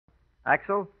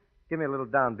Axel, give me a little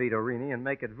downbeat Orini and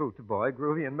make it voot, boy,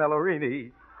 groovy and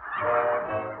mellow-rini.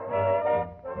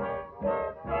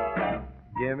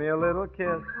 Give me a little kiss,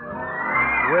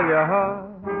 will you, huh?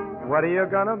 What are you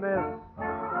gonna miss?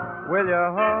 Will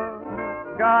you, huh?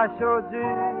 Gosh, oh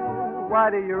gee, why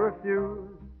do you refuse?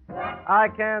 I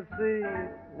can't see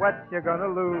what you're gonna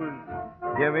lose.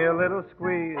 Give me a little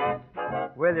squeeze,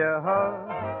 will you,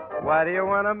 huh? Why do you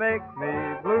wanna make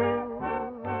me blue?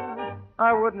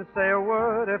 I wouldn't say a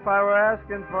word if I were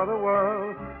asking for the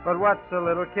world, but what's a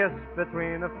little kiss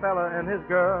between a fella and his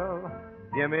girl?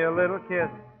 Give me a little kiss,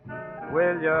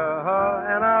 will you, huh?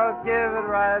 And I'll give it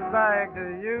right back to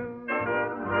you.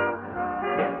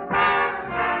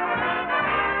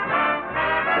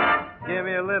 Give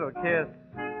me a little kiss,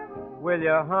 will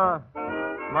you, huh?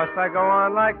 Must I go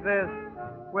on like this,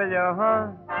 will you, huh?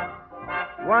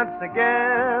 Once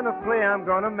again, a plea I'm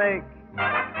gonna make.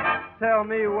 Tell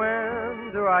me, when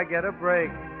do I get a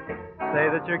break? Say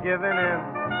that you're giving in,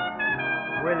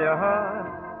 will you, huh?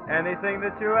 Anything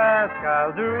that you ask,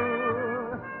 I'll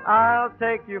do. I'll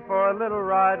take you for a little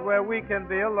ride where we can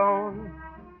be alone.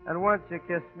 And once you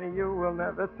kiss me, you will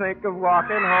never think of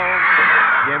walking home.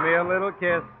 Give me a little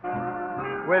kiss,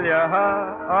 will you,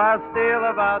 huh? Or I'll steal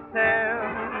about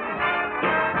 10.